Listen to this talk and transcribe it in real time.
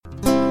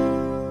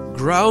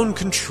Ground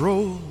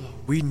control,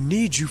 we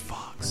need you,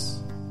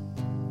 Fox.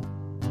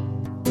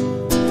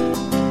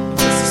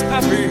 This is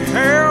Peppy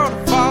here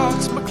to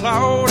Fox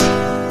McCloud.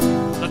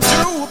 Now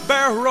do a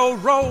barrel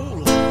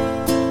roll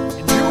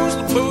and use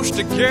the boost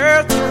to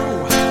get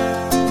through.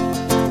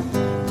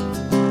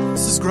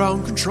 This is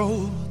ground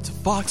control to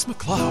Fox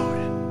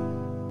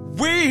McCloud.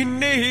 We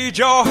need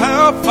your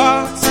help,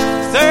 Fox.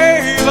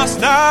 Save us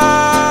now.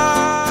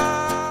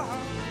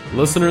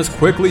 Listeners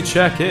quickly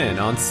check in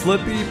on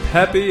Slippy,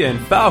 Peppy, and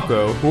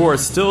Falco, who are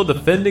still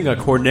defending a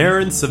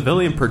Cornerian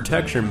civilian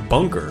protection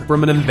bunker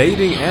from an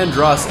invading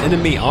Andros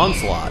enemy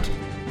onslaught.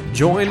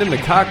 Join in the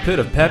cockpit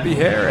of Peppy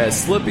Hare as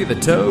Slippy the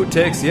Toad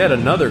takes yet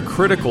another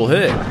critical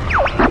hit.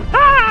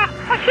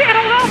 I can't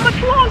hold on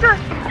much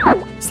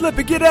longer.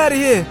 Slippy, get out of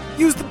here.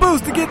 Use the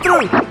boost to get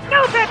through.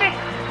 No, Peppy.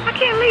 I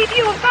can't leave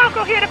you and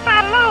Falco here to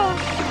fight alone.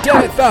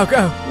 Damn it,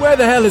 Falco. Where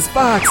the hell is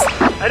Fox?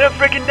 I don't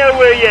freaking know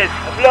where he is.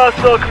 I've lost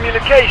all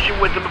communication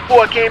with him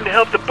before I came to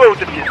help the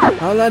both of you.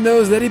 All I know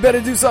is that he better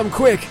do something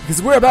quick,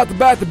 because we're about to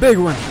bite the big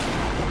one.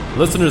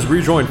 Listeners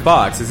rejoin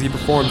Fox as he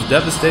performs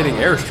devastating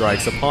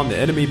airstrikes upon the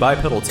enemy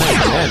bipedal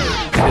tank commander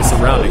and his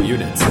surrounding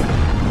units.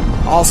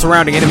 All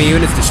surrounding enemy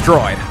units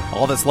destroyed.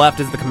 All that's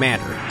left is the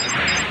commander.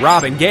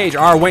 Rob, engage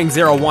R-Wing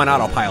 01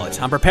 autopilot.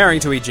 I'm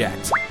preparing to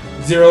eject.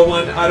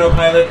 01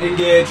 autopilot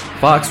engaged.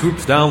 Fox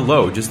swoops down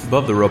low just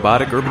above the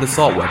robotic urban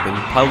assault weapon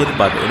piloted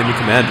by the enemy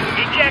commander.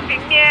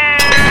 Ejecting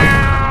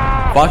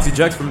now! Fox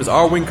ejects from his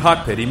R-Wing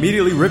cockpit,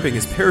 immediately ripping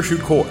his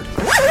parachute cord.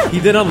 He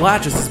then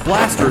unlatches his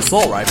blaster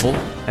assault rifle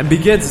and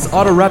begins his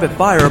auto-rapid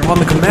fire upon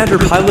the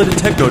commander-piloted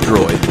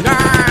techno-droid.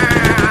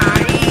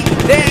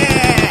 Eat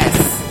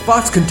this!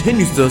 Fox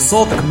continues to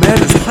assault the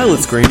commander's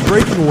pilot screen,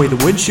 breaking away the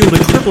windshield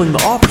and crippling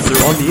the officer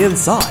on the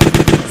inside.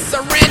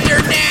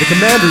 Surrender now! The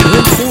commander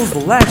then pulls the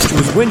latch to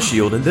his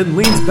windshield and then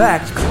leans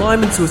back to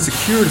climb into a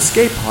secured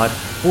escape pod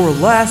for a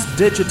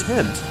last-ditch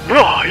attempt.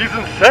 Oh, he's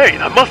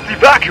insane. I must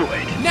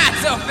evacuate. Not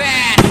so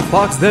fast!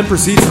 Fox then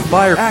proceeds to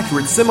fire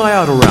accurate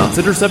semi-auto rounds,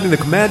 intercepting the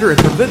commander and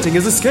preventing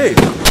his escape.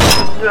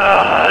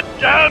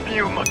 Damn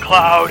you,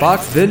 McCloud.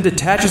 Fox then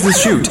detaches his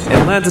chute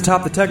and lands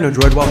atop the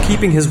techno-droid while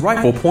keeping his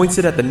rifle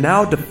pointed at the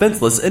now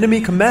defenseless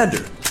enemy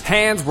commander.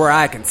 Hands where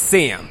I can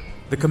see him.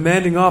 The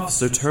commanding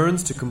officer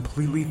turns to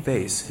completely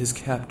face his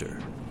captor.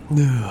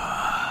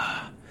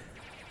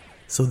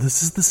 So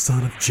this is the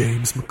son of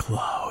James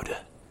McCloud.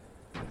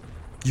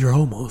 You're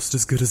almost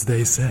as good as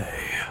they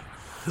say.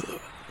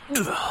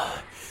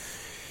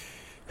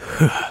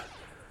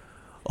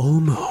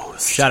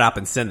 Almost. Shut up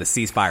and send the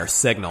ceasefire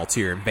signal to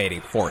your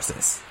invading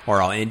forces,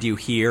 or I'll end you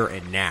here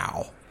and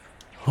now.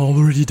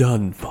 Already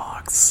done,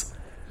 Fox.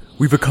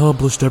 We've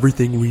accomplished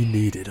everything we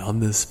needed on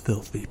this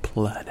filthy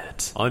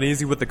planet.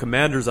 Uneasy with the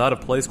commander's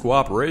out-of-place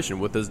cooperation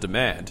with his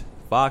demand,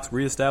 Fox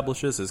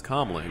reestablishes his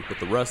comlink with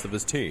the rest of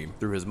his team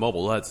through his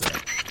mobile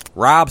headset.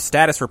 Rob,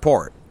 status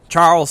report.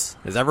 Charles,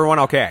 is everyone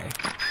okay?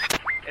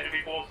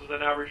 Enemy forces are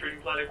now retreating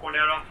planet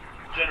Corneria.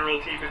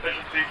 General team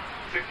efficiency,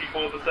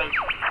 64%.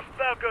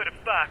 Falco to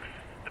Fox.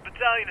 The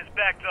battalion is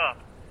backed up.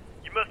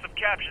 You must have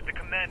captured the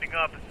commanding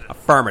officer.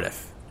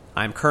 Affirmative.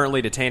 I am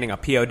currently detaining a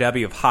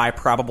POW of high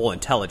probable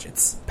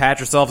intelligence. Patch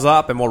yourselves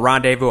up and we'll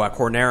rendezvous at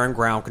Cornerian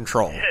ground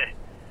control.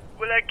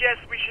 Well, I guess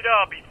we should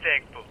all be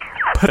thankful.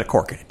 Put a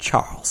cork in it,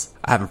 Charles.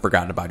 I haven't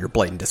forgotten about your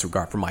blatant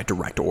disregard for my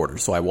direct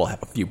orders, so I will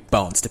have a few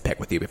bones to pick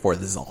with you before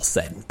this is all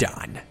said and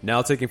done.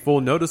 Now taking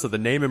full notice of the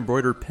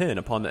name-embroidered pin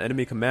upon the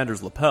enemy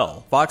commander's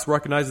lapel, Fox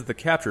recognizes the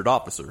captured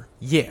officer.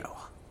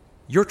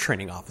 You're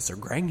training officer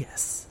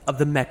Grangus of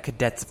the Mech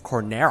Cadets of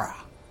Corneria.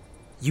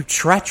 You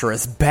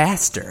treacherous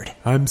bastard.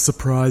 I'm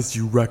surprised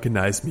you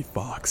recognize me,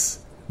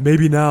 Fox.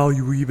 Maybe now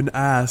you even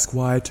ask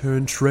why I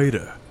turned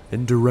traitor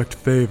in direct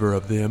favor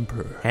of the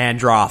Emperor.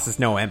 Andros is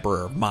no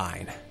emperor of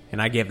mine, and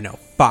I give no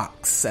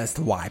fucks as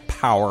to why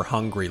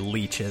power-hungry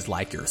leeches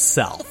like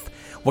yourself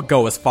would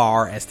go as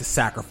far as to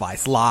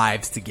sacrifice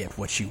lives to get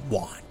what you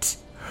want.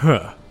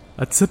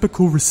 A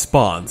typical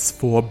response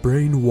for a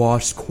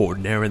brainwashed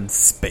Cornerian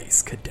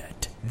space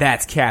cadet.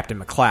 That's Captain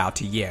McCloud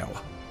to you.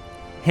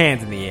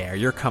 Hands in the air,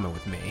 you're coming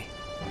with me.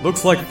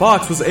 Looks like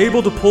Fox was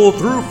able to pull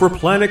through for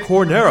planet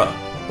Corneria,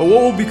 but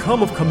what will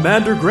become of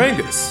Commander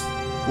Grangus?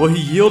 Will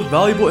he yield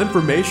valuable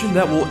information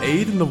that will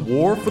aid in the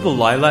war for the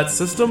Lilat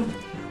system?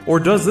 Or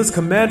does this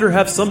commander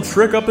have some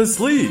trick up his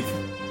sleeve?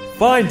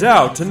 Find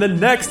out in the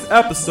next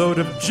episode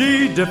of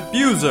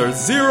G-Diffuser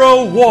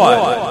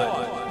 01.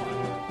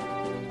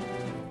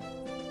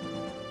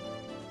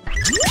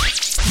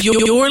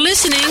 You're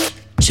listening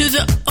to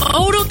the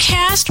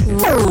Otocast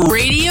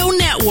Radio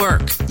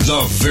Network.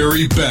 The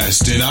very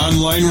best in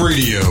online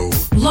radio.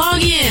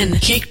 Log in,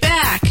 kick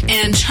back,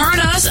 and turn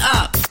us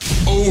up.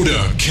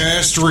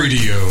 Otocast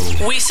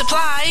Radio. We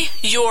supply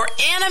your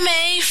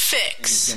anime fix.